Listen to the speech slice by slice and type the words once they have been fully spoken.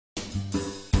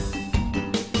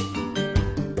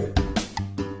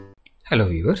Hello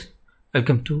viewers,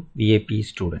 welcome to VIP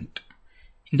Student.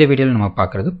 இந்த வீடியோவில் நம்ம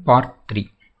பார்க்குறது பார்ட் 3.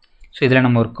 ஸோ இதில்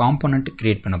நம்ம ஒரு காம்போனண்ட்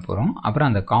க்ரியேட் பண்ண போகிறோம். அப்புறம்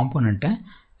அந்த காம்போனண்ட்டை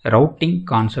ரவுட்டிங்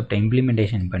கான்செப்டை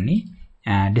இம்ப்ளிமெண்டேஷன் பண்ணி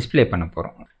டிஸ்பிளே பண்ண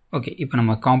போகிறோம். ஓகே, இப்போ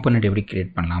நம்ம காம்போனண்ட் எப்படி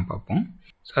க்ரியேட் பண்ணலாம் பார்ப்போம்.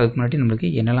 ஸோ அதுக்கு முன்னாடி நம்மளுக்கு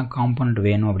என்னெல்லாம் காம்போனண்ட்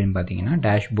வேணும் அப்படின்னு பார்த்தீங்கன்னா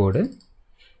டேஷ்போர்டு,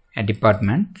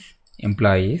 டிபார்ட்மெண்ட்ஸ்,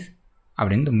 எம்ப்ளாயீஸ்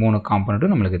அப்படின்னு 3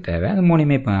 காம்போனண்ட்டும் நம்மளுக்கு தேவை. அது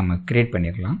 3மே இப்போ நம்ம க்ரியேட்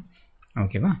பண்ணிடலாம்.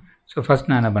 ஓகேவா? ஸோ ஃபஸ்ட்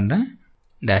நான் என்ன பண்ணுறேன்,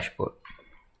 டேஷ்போர்டு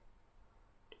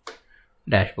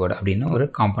அப்படின்னு ஒரு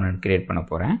காம்போனண்ட் க்ரியேட் பண்ண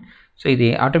போகிறேன். ஸோ இது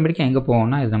ஆட்டோமேட்டிக்காக எங்கே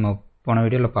போவோம்னா, இது நம்ம போன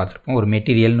வீடியோவில் பார்த்துருப்போம். ஒரு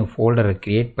மெட்டீரியல்னு ஃபோல்டரை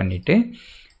க்ரியேட் பண்ணிவிட்டு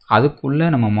அதுக்குள்ளே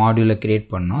நம்ம மாடியூலை க்ரியேட்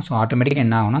பண்ணோம். ஸோ ஆட்டோமேட்டிக்காக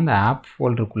என்ன ஆகும்னா, அந்த ஆப்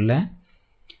ஃபோல்டருக்குள்ளே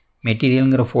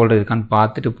மெட்டீரியலுங்கிற ஃபோல்டர் இருக்கான்னு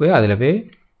பார்த்துட்டு போய் அதில் போய்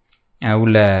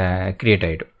உள்ளே க்ரியேட்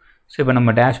ஆகிடும். ஸோ இப்போ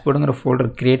நம்ம டேஷ்போர்டுங்கிற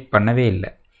ஃபோல்டர் க்ரியேட் பண்ணவே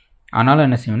இல்லை. ஆனாலும்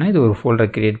என்ன செய்யணும்னா, இது ஒரு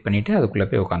ஃபோல்டர் க்ரியேட் பண்ணிவிட்டு அதுக்குள்ளே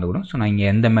போய் உட்காந்துக்கணும். ஸோ நான் இங்கே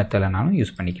எந்த மெத்தட்லனாலும்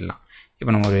யூஸ் பண்ணிக்கலாம்.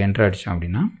 இப்போ நம்ம ஒரு என்ட்ரு அடித்தோம்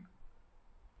அப்படின்னா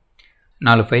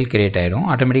 4 ஃபைல் க்ரியேட் ஆகிடும்.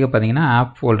 ஆட்டோமேட்டிக்காக பார்த்தீங்கன்னா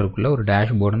ஆப் ஃபோல்டருக்குள்ளே ஒரு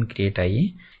டேஷ்போர்டுன்னு க்ரியேட் ஆகி,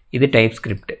 இது டைப்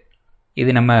ஸ்கிரிப்ட், இது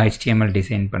நம்ம HTML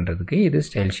டிசைன் பண்ணுறதுக்கு, இது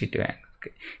ஸ்டைல் ஷீட் வேணுறதுக்கு.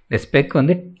 இந்த ஸ்பெக்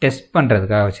வந்து டெஸ்ட்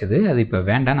பண்ணுறதுக்காக வச்சது. அது இப்போ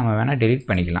வேண்டாம், நம்ம வேணால் டெலிட்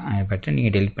பண்ணிக்கலாம். பட்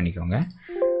நீங்கள் டெலிட் பண்ணிக்கோங்க,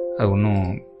 அது ஒன்றும்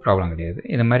ப்ராப்ளம் கிடையாது.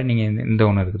 இது மாதிரி நீங்கள் இந்த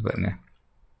ஒன்று இருக்குது பாருங்கள்,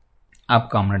 ஆப்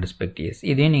காம்போனண்ட் ஸ்பெக் டிஎஸ்,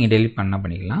 இதையும் நீங்கள் டெலிட் பண்ணால்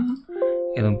பண்ணிக்கலாம்,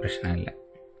 எதுவும் பிரச்சனை இல்லை.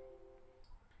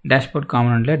 டேஷ்போர்ட்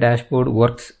காம்போனண்ட்டில் டேஷ்போர்ட்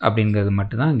ஒர்க்ஸ் அப்படிங்கிறது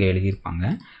மட்டும்தான் இங்கே எழுதியிருப்பாங்க.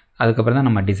 அதுக்கப்புறம் தான்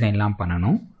நம்ம டிசைன்லாம்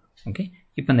பண்ணணும். ஓகே,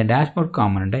 இப்போ இந்த டேஷ்போர்ட்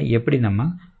காம்போனண்ட்டை எப்படி நம்ம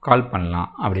கால் பண்ணலாம்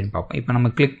அப்படின்னு பார்ப்போம். இப்போ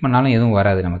நம்ம கிளிக் பண்ணாலும் எதுவும்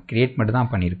வராது, நம்ம க்ரியேட் மட்டும்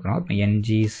தான் பண்ணியிருக்கிறோம். இப்போ NG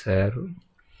சார்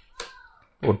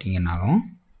போட்டிங்கன்னாலும்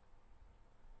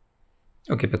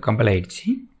ஓகே, இப்போ கம்பல் ஆகிடுச்சு.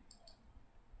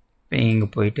 இப்போ இங்கே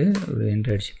போயிட்டு ஒரு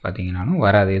என்ட்ரு அடிச்சு பார்த்தீங்கன்னாலும்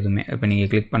வராது எதுவுமே. இப்போ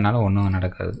நீங்கள் கிளிக் பண்ணாலும் ஒன்றும்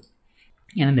நடக்காது.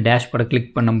 ஏன்னா இந்த டேஷ்போர்டை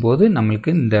கிளிக் பண்ணும்போது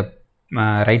நம்மளுக்கு இந்த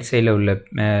ரைட் சைடில் உள்ள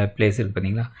பிளேஸ் இருக்குது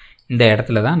பார்த்தீங்களா, இந்த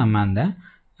இடத்துல தான் நம்ம அந்த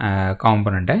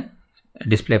காம்போனண்ட்டை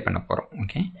டிஸ்பிளே பண்ண போகிறோம்.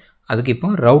 ஓகே, அதுக்கு இப்போ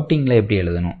ரவுட்டிங்கில் எப்படி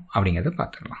எழுதணும் அப்படிங்கிறத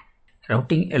பார்த்துக்கலாம்.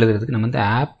 ரவுட்டிங் எழுதுறதுக்கு நம்ம வந்து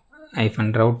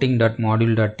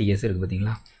app-routing.module.ts இருக்குது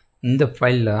பார்த்தீங்களா, இந்த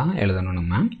ஃபைலில் தான் எழுதணும்.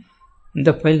 நம்ம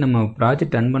இந்த ஃபைல் நம்ம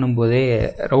ப்ராஜெக்ட் ரன் பண்ணும்போதே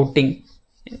ரவுட்டிங்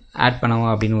ஆட்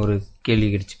பண்ணவும் அப்படின்னு ஒரு கேள்வி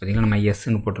கிடச்சி பார்த்தீங்களா, நம்ம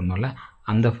எஸ்ன்னு போட்டிருந்தோம்ல,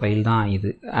 அந்த ஃபைல் தான்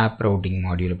இது ஆப் ரவுட்டிங்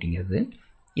மாடியூல் அப்படிங்கிறது.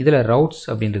 இதில் ரவுட்ஸ்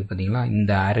அப்படின்றது பார்த்தீங்களா,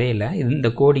 இந்த அரேயில் இந்த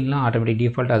கோடிங்லாம் ஆட்டோமேட்டிக்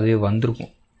டிஃபால்ட் அதுவே வந்திருக்கும்.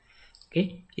 ஓகே,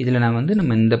 இதில் நான் வந்து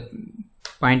நம்ம இந்த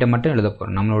பாயிண்ட்டை மட்டும் எழுத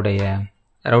போகிறோம், நம்மளுடைய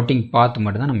ரவுட்டிங் பாத்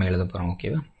மட்டும் தான் நம்ம எழுத போகிறோம்.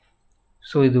 ஓகேவா?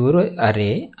 ஸோ இது ஒரு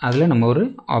அரே, அதில் நம்ம ஒரு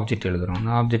ஆப்ஜெக்ட் எழுதுகிறோம்.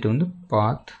 அந்த ஆப்ஜெக்ட் வந்து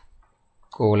பாத்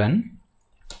கோலன்,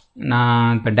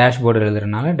 நான் இப்போ டேஷ்போர்டு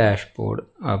எழுதுறதுனால டேஷ்போர்டு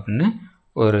அப்படின்னு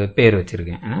ஒரு பேர்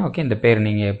வச்சுருக்கேன். ஓகே, இந்த பேர்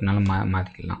நீங்கள் எப்படினாலும்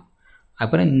மாற்றிக்கலாம்.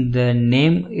 அப்புறம் இந்த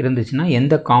நேம் இருந்துச்சுன்னா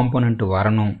எந்த காம்போனண்ட்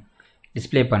வரணும்,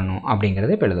 டிஸ்பிளே பண்ணணும்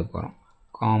அப்படிங்கிறத இப்போ எழுத போகிறோம்.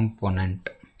 காம்போனண்ட்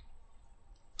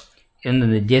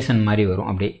இந்த ஜேசன் மாதிரி வரும்,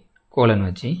 அப்படியே கோலன்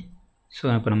வச்சு. ஸோ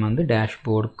இப்போ நம்ம வந்து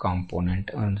டேஷ்போர்டு காம்போனண்ட்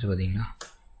வந்துச்சு பார்த்தீங்களா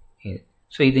இது.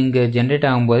 ஸோ இது இங்கே ஜென்ரேட்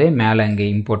ஆகும்போதே மேலே இங்கே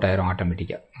இம்போர்ட் ஆகிரும்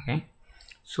ஆட்டோமேட்டிக்காக. ஓகே,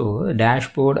 ஸோ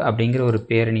டேஷ்போர்டு அப்படிங்கிற ஒரு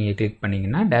பேரை நீங்கள் கிளிக்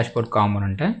பண்ணிங்கன்னா டேஷ்போர்ட்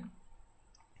காம்போனண்ட்டை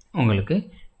உங்களுக்கு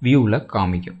வியூவில்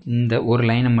காமிக்கும். இந்த ஒரு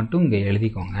லைனை மட்டும் இங்கே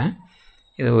எழுதிக்கோங்க,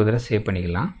 இதை ஒரு தடவை சேவ்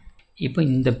பண்ணிக்கலாம். இப்போ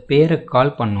இந்த பேரை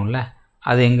கால் பண்ணோம்ல,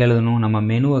 அது எங்கே எழுதணும், நம்ம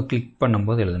மெனுவை கிளிக்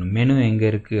பண்ணும்போது எழுதணும். மெனு எங்கே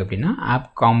இருக்குது அப்படின்னா ஆப்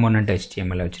காம்போனண்ட்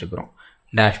HTML வச்சுருக்கிறோம்,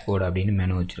 டேஷ்போர்டு அப்படின்னு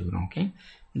மெனு வச்சுருக்கிறோம். ஓகே,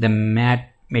 இந்த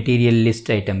மெட்டீரியல்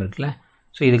லிஸ்ட் ஐட்டம் இருக்குல்ல,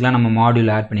 ஸோ இதுக்கெலாம் நம்ம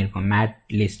மாடியூல் ஆட் பண்ணியிருக்கோம். மேட்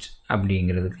லிஸ்ட்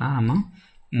அப்படிங்கிறதுக்கெலாம் நம்ம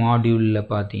மாடியூலில்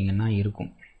பார்த்தீங்கன்னா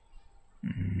இருக்கும்,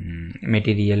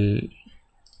 மெட்டீரியல்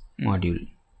மாடியூல்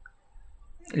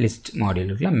லிஸ்ட் மாடியூல்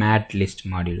இருக்குல்ல, மேட் லிஸ்ட்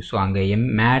மாடியூல். ஸோ அங்கே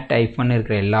மேட் ஐஃபன்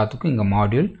இருக்கிற எல்லாத்துக்கும் இங்கே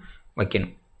மாடியூல்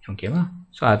வைக்கணும். ஓகேவா?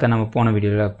 ஸோ அதை நம்ம போன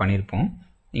வீடியோவில் பண்ணியிருப்போம்,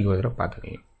 நீங்கள் ஒரு தடவை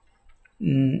பார்த்துக்கலாம்.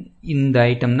 இந்த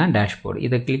ஐட்டம் தான் டேஷ்போர்டு.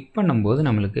 இதை கிளிக் பண்ணும்போது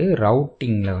நம்மளுக்கு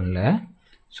ரவுட்டிங் லெவலில்,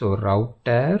 so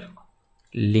router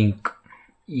link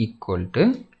equal to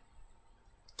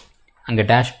அங்கே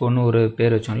டேஷ்போர்டுன்னு ஒரு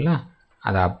பேர் வச்சோம்ல,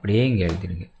 அதை அப்படியே இங்கே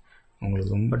எழுதிடுங்க.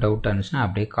 உங்களுக்கு ரொம்ப டவுட்டாக இருந்துச்சுன்னா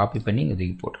அப்படியே காப்பி பண்ணி இங்கே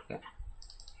தூக்கி போட்டிருக்கேன்.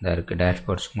 இதாக இருக்குது,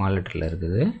 டேஷ்போர்ட் ஸ்மால் லெட்டரில்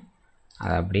இருக்குது,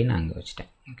 அதை அப்படியே நான் இங்கே வச்சுட்டேன்.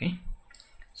 ஓகே,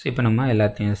 ஸோ இப்போ நம்ம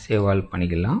எல்லாத்தையும் சேவ் ஆல்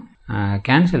பண்ணிக்கலாம்.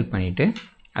 கேன்சல் பண்ணிவிட்டு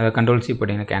அதை கண்ட்ரோல்-C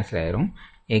போட்டிங்கன்னா கேன்சல் ஆகிரும்.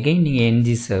 எகெயின் நீங்கள்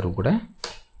NG சார் கூட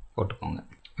போட்டுக்கோங்க.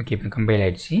 ஓகே, இப்போ கம்பைல்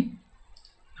ஆகிடுச்சு.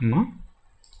 நம்ம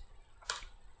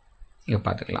இங்கே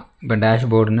பார்த்துக்கலாம். இப்போ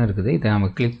டேஷ்போர்டுன்னு இருக்குது, இதை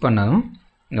நம்ம கிளிக் பண்ணதும்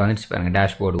இங்கே வந்துடுச்சு பாருங்கள்,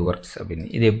 டேஷ்போர்டு ஒர்க்ஸ்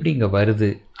அப்படின்னு. இது எப்படி இங்கே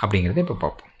வருது அப்படிங்கிறத இப்போ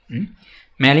பார்ப்போம்.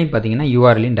 மேலேயும் பார்த்தீங்கன்னா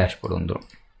URL-லையும் டேஷ்போர்டு வந்துடும்.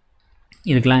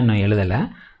 இதுக்கெலாம் இன்னும் எழுதலை,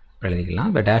 எழுதிக்கலாம்.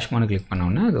 இப்போ டேஷ்போர்டு கிளிக்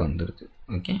பண்ணோன்னே அது வந்துடுது.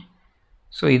 ஓகே,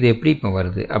 ஸோ இது எப்படி இப்போ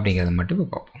வருது அப்படிங்கிறத மட்டும் இப்போ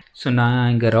பார்ப்போம். ஸோ நான்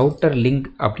இங்கே ரவுட்டர் லிங்க்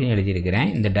அப்படின்னு எழுதியிருக்கிறேன்.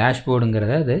 இந்த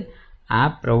டேஷ்போர்டுங்கிறத அது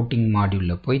ஆப் ரவுட்டிங்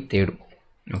மாடியூலில் போய் தேடும்.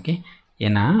 ஓகே,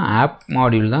 ஏன்னா ஆப்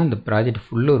மாடியூல் தான் இந்த ப்ராஜெக்ட்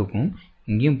ஃபுல்லும் இருக்கும்.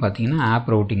 இங்கேயும் பார்த்தீங்கன்னா ஆப்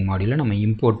ரவுட்டிங் மாடியூலை நம்ம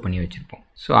இம்போர்ட் பண்ணி வச்சுருப்போம்.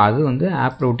 ஸோ அது வந்து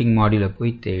ஆப் ரவுட்டிங் மாடியூலை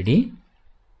போய் தேடி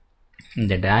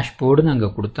இந்த டேஷ்போர்டுன்னு அங்கே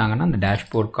கொடுத்தாங்கன்னா அந்த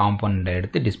டேஷ்போர்ட் காம்பனண்ட்டை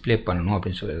எடுத்து டிஸ்பிளே பண்ணணும்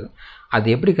அப்படின்னு சொல்லுது. அது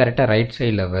எப்படி கரெக்டாக ரைட்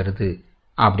சைடில் வருது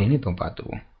அப்படின்னு இப்போ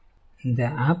பார்த்துக்குவோம். இந்த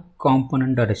ஆப்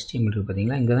காம்பனண்ட் HTML இருக்குது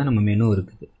பார்த்தீங்களா, இங்கே தான் நம்ம மெனு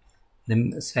இருக்குது.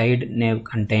 இந்த சைடு நேவ்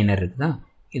கண்டெய்னர் இருக்குதா,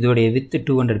 இதோடைய வித்து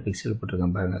 200 பிக்சல்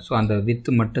போட்டிருக்கேன் பாருங்கள். ஸோ அந்த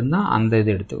வித்து மட்டும்தான் அந்த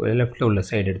இது எடுத்து லெஃப்ட்டில் உள்ள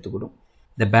சைடு எடுத்துக்கிடும்.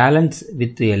 இந்த பேலன்ஸ்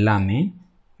வித்து எல்லாமே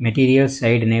மெட்டீரியல்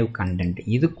சைடு நேவ் கண்டென்ட்,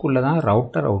 இதுக்குள்ளே தான்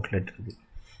ரவுட்டர் அவுட்லெட் இருக்குது.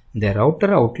 இந்த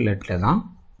ரவுட்டர் அவுட்லெட்டில் தான்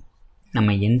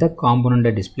நம்ம எந்த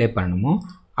காம்பனண்ட்டை டிஸ்பிளே பண்ணணுமோ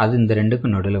அது இந்த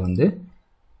ரெண்டுக்கும் நடுவில் வந்து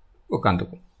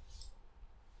உட்காந்துக்கும்.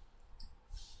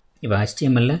 இப்போ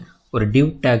HTML ஒரு டிவ்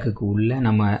டேக்குக்கு உள்ள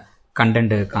நம்ம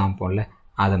கண்டென்ட்டு காமிப்போம்ல,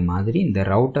 அது மாதிரி இந்த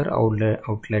ரவுட்டர்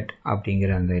அவுட்லெட்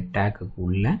அப்படிங்கிற அந்த டேக்குக்கு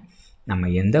உள்ள நம்ம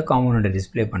எந்த காம்பனண்ட்டை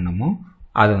டிஸ்பிளே பண்ணமோ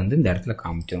அதை வந்து இந்த இடத்துல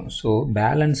காமிச்சோம். ஸோ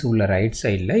பேலன்ஸ் உள்ள ரைட்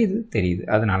சைடில் இது தெரியுது,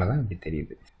 அதனால தான் இப்படி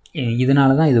தெரியுது.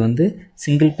 இதனால தான் இது வந்து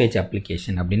சிங்கிள் பேஜ்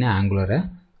அப்ளிகேஷன் அப்படின்னு ஆங்குலரை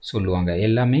சொல்லுவாங்க.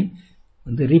 எல்லாமே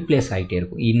வந்து ரீப்ளேஸ் ஆகிட்டே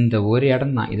இருக்கும். இந்த ஒரு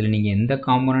இடம் தான், இதில் நீங்கள் எந்த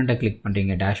காம்பனண்ட்டை கிளிக்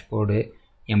பண்ணுறீங்க, டேஷ்போர்டு,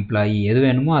 எம்ப்ளாயி எது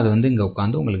வேணுமோ அது வந்து இங்கே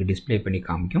உட்காந்து உங்களுக்கு டிஸ்பிளே பண்ணி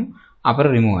காமிக்கும்.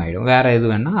 அப்புறம் ரிமூவ் ஆகிடும், வேறு எது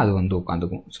வேணால் அது வந்து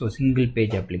உட்காந்துக்கும். ஸோ சிங்கிள்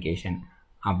பேஜ் அப்ளிகேஷன்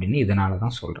அப்படின்னு இதனால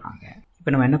தான் சொல்கிறாங்க.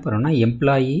 இப்போ நம்ம என்ன பண்ணுறோம்னா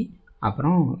எம்ப்ளாயி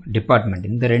அப்புறம் டிபார்ட்மெண்ட்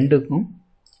இந்த ரெண்டுக்கும்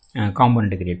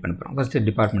காம்பனண்ட்டு க்ரியேட் பண்ண போகிறோம். ஃபஸ்ட்டு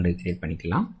டிபார்ட்மெண்ட்டு க்ரியேட்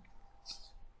பண்ணிக்கலாம்.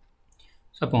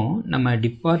 ஸோ அப்போ நம்ம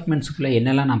டிபார்ட்மெண்ட்ஸுக்குள்ளே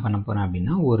என்னெல்லாம் நான் பண்ண போகிறேன்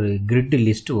அப்படின்னா ஒரு கிரிட்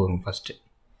லிஸ்ட்டு வரும் ஃபஸ்ட்டு.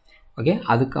 ஓகே,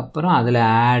 அதுக்கப்புறம் அதில்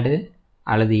ஆடு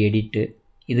அல்லது எடிட்டு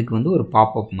இதுக்கு வந்து ஒரு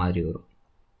பாப்அப் மாதிரி வரும்.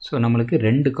 ஸோ நம்மளுக்கு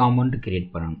 2 காம்பனண்ட் க்ரியேட்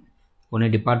பண்ணணும். ஒன்று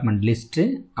டிபார்ட்மெண்ட் லிஸ்ட்டு,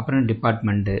 அப்புறம்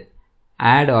டிபார்ட்மெண்ட்டு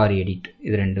ஆட் ஆர் எடிட்,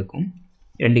 இது ரெண்டுக்கும்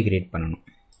 2 க்ரியேட் பண்ணணும்.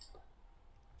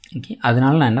 ஓகே,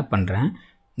 அதனால நான் என்ன பண்ணுறேன்,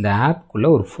 இந்த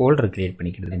ஆப்க்குள்ளே ஒரு ஃபோல்டர் க்ரியேட்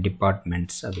பண்ணிக்கிட்டேன்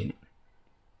டிபார்ட்மெண்ட்ஸ் அப்படின்னு.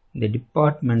 இந்த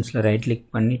டிபார்ட்மெண்ட்ஸில் ரைட் கிளிக்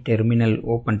பண்ணி டெர்மினல்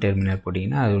ஓப்பன் டெர்மினல்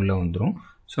போட்டிங்கன்னா அது உள்ளே வந்துடும்.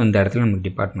 ஸோ இந்த இடத்துல நமக்கு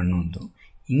டிபார்ட்மெண்ட்னு வந்துடும்.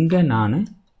 இங்கே நான்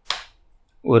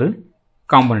ஒரு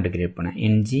காம்பனண்ட் க்ரியேட் பண்ணேன்,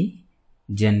 ng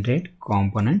generate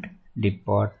component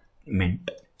department.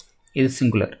 இது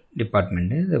சிங்குலர்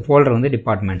டிபார்ட்மெண்ட்டு, இந்த ஃபோல்டர் வந்து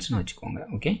டிபார்ட்மெண்ட்ஸ்னு வச்சுக்கோங்க.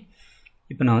 ஓகே,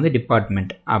 இப்போ நான் வந்து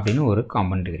டிபார்ட்மெண்ட் அப்படின்னு ஒரு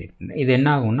காம்பனண்ட் க்ரியேட் பண்ணுறேன். இது என்ன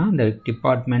ஆகும்னா இந்த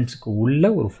டிபார்ட்மெண்ட்ஸுக்கு உள்ளே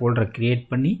ஒரு ஃபோல்டரை க்ரியேட்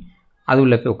பண்ணி அது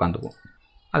உள்ளே போய் உட்காந்துக்கும்.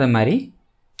 அதே மாதிரி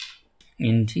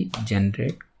ng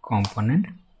generate component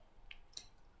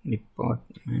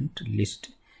department list.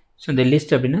 So இந்த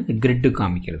லிஸ்ட் அப்படின்னா இந்த கிரிட்டு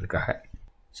காமிக்கிறதுக்காக.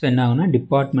 ஸோ என்ன ஆகுனா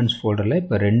டிபார்ட்மெண்ட்ஸ் ஃபோல்டரில்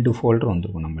இப்போ 2 ஃபோல்டர்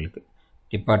வந்துருக்கும் நம்மளுக்கு,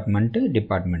 டிபார்ட்மெண்ட்டு,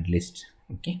 டிபார்ட்மெண்ட் லிஸ்ட்.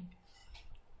 ஓகே,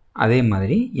 அதே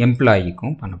மாதிரி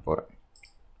எம்ப்ளாயிக்கும் பண்ண போகிறேன்.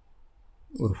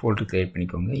 ஒரு ஃபோல்டர் க்ரியேட்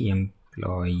பண்ணிக்கோங்க,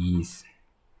 எம்ப்ளாயீஸ்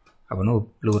அப்படின்னு ஒரு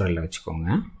ப்ளூரலில் வச்சுக்கோங்க.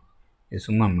 இது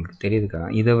சும்மா நம்மளுக்கு தெரியுதுக்காக.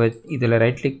 இதில்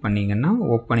ரைட் கிளிக் பண்ணிங்கன்னா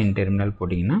ஓப்பன் இன் டெர்மினல்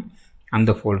போட்டிங்கன்னா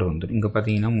அந்த ஃபோல்டர் வந்துடும். இங்கே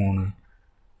பார்த்தீங்கன்னா 3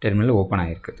 டெர்மினல் ஓப்பன்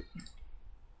ஆகிருக்குது.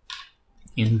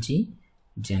 ng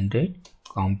generate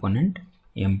component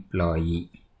employee.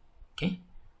 Okay,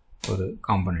 ஒரு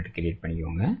காம்பனண்ட் க்ரியேட்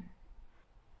பண்ணிக்கோங்க.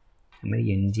 அது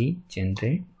மாதிரி ng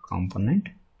generate component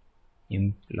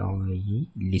employee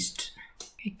list.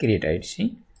 Create ஆகிடுச்சு.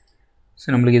 ஸோ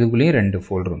நம்மளுக்கு இதுக்குள்ளேயே 2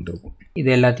 ஃபோல்டர் வந்துருக்கும். இது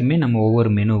எல்லாத்தையுமே நம்ம ஒவ்வொரு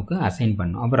மெனுவுக்கு அசைன்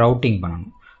பண்ணணும். அப்புறம் ரவுட்டிங்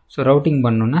பண்ணணும். ஸோ ரவுட்டிங்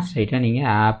பண்ணணுன்னா ஸ்ட்ரைட்டாக நீங்கள்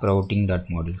ஆப் ரவுட்டிங் டாட்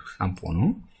மாடியூல்ஸ் தான்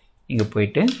போகணும். இங்கே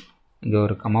போய்ட்டு இங்கே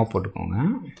ஒரு கமா போட்டுக்கோங்க.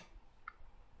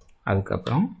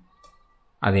 அதுக்கப்புறம்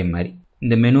அதே மாதிரி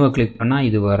இந்த மெனுவை கிளிக் பண்ணால்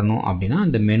இது வரணும் அப்படின்னா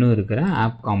அந்த மெனு இருக்கிற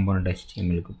ஆப் காம்பனண்ட்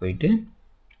HTMLக்கு போயிட்டு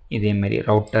இதே மாதிரி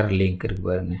ரவுட்டர் லிங்க் இருக்குது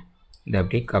பாருங்கள், இதை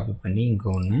அப்படியே காப்பி பண்ணி இங்கே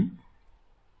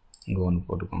ஒன்று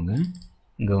போட்டுக்கோங்க.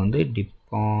 இங்கே வந்து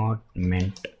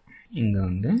டிபார்ட்மெண்ட், இங்கே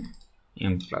வந்து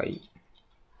எம்ப்ளாயி.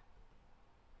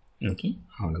 ஓகே,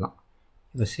 அவ்வளோதான்.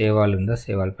 இப்போ சேவால் இருந்தால்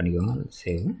சேவால் பண்ணிக்கோங்க,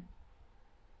 சேவ்.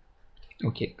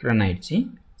 ஓகே, ரன் ஆகிடுச்சு.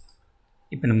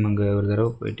 இப்போ நம்ம அங்கே ஒரு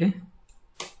தடவை போய்ட்டு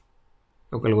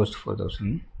லோக்கல் ஹோஸ்ட்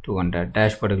 4200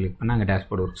 டேஷ்போர்டு கிளிக் பண்ணால் அங்கே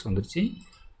டேஷ்போர்டு ஒர்க்ஸ் வந்துருச்சு.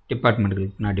 டிபார்ட்மெண்ட்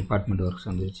கிளிக் பண்ணால் டிபார்ட்மெண்ட் ஒர்க்ஸ்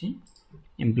வந்துருச்சு.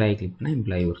 எம்ப்ளாயி கிளிக் பண்ணால்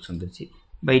எம்ப்ளாயி ஒர்க்ஸ் வந்துருச்சு.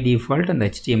 பை டிஃபால்ட் அந்த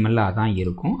HTML அதான்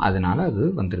இருக்கும், அதனால் அது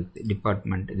வந்துருக்குது.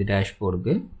 டிபார்ட்மெண்ட் இது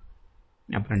டேஷ்போர்டுக்கு,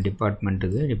 அப்புறம்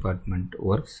டிபார்ட்மெண்ட்டுக்கு டிபார்ட்மெண்ட்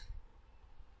ஒர்க்ஸ்,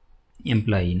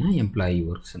 எம்ப்ளாயினா எம்ப்ளாயி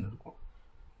ஒர்க்ஸ்னு இருக்கும்.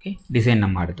 ஓகே, டிசைன்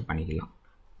நம்ம அடுத்து பண்ணிக்கலாம்.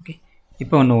 ஓகே,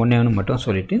 இப்போ ஒன்று மட்டும்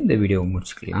சொல்லிவிட்டு இந்த வீடியோவை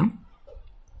முடிச்சுக்கலாம்.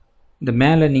 இந்த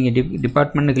மேலே நீங்கள்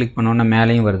டிபார்ட்மெண்ட்டு கிளிக் பண்ணோன்னா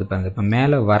மேலேயும் வருது பாருங்கள். இப்போ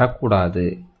மேலே வரக்கூடாது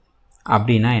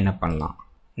அப்படின்னா என்ன பண்ணலாம்,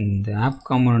 இந்த ஆப்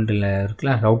காம்பனண்ட்டில்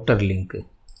இருக்கிற ரவுட்டர் லிங்க்கு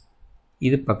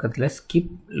இது பக்கத்தில் skip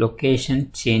location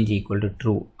change equal to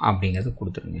true அப்படிங்கிறத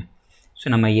கொடுத்துருங்க. ஸோ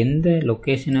நம்ம எந்த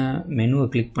லொக்கேஷனை மெனுவை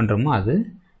கிளிக் பண்ணுறோமோ அது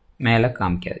மேலே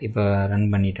காமிக்காது. இப்போ ரன்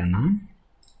பண்ணிட்டோன்னா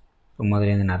இப்போ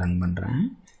முதலேருந்து நான் ரன் பண்ணுறேன்.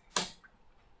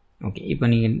 ஓகே, இப்போ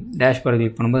நீங்கள் டேஷ்போர்டு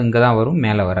கிளிக் பண்ணும்போது இங்கே தான் வரும்,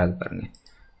 மேலே வராது பாருங்கள்,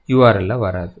 யூஆர்எல்லில்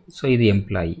வராது. ஸோ இது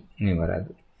எம்ப்ளாயி இங்கே வராது.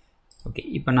 ஓகே,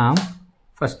 இப்போ நான்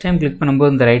ஃபஸ்ட் டைம் கிளிக்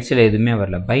பண்ணும்போது இந்த ரைட் சைடில் எதுவுமே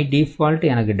வரல. பை டிஃபால்ட்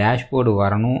எனக்கு டேஷ்போர்டு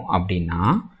வரணும் அப்படின்னா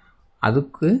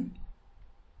அதுக்கு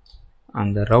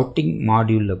அந்த ரவுட்டிங்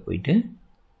மாடியூலில் போயிட்டு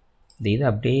இந்த இதை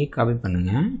அப்படியே காப்பி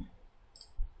பண்ணுங்கள்,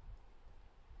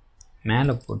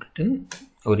 மேலே போட்டுட்டு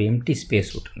ஒரு எம்டி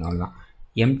ஸ்பேஸ் விட்டுருங்க. அவ்வளோதான்.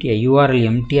 எம்டியாக யூஆர்எல்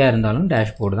எம்டியாக இருந்தாலும்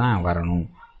டேஷ்போர்டு தான் வரணும்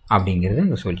அப்படிங்கிறத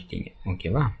இங்கே சொல்லிட்டீங்க.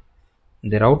 ஓகேவா?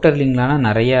 இந்த ரவுட்டர் லிங்க்லாம்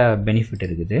நிறையா பெனிஃபிட்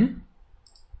இருக்குது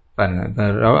பாருங்கள். இப்போ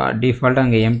டிஃபால்ட்டாக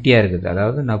அங்கே எம்டியாக இருக்குது,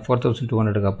 அதாவது நான்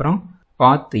 4200க்கு அப்புறம்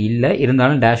பாத் இல்லை,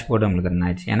 இருந்தாலும் டேஷ்போர்டு நம்மளுக்கு ரன்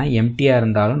ஆகிடுச்சு. ஏன்னா எம்டியாக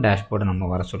இருந்தாலும் டேஷ்போர்டு நம்ம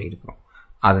வர சொல்லியிருக்கிறோம்,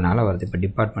 அதனால் வருது. இப்போ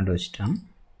டிபார்ட்மெண்ட் வச்சுட்டோம்,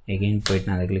 எகெயின் போயிட்டு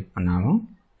நான் அதை கிளிக் பண்ணாலும்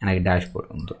எனக்கு டேஷ்போர்டு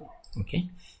வந்துடும். ஓகே,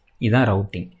 இதுதான்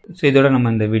ரவுட்டிங். ஸோ இதோட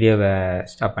நம்ம இந்த வீடியோவை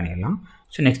ஸ்டாப் பண்ணிடலாம்.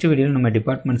 ஸோ நெக்ஸ்ட் வீடியோவில் நம்ம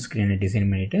டிபார்ட்மெண்ட் ஸ்க்ரீனை டிசைன்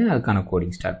பண்ணிவிட்டு அதுக்கான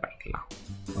கோடிங் ஸ்டார்ட் பண்ணிக்கலாம்.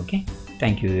 Okay,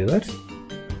 thank you viewers,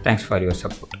 thanks for your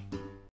support.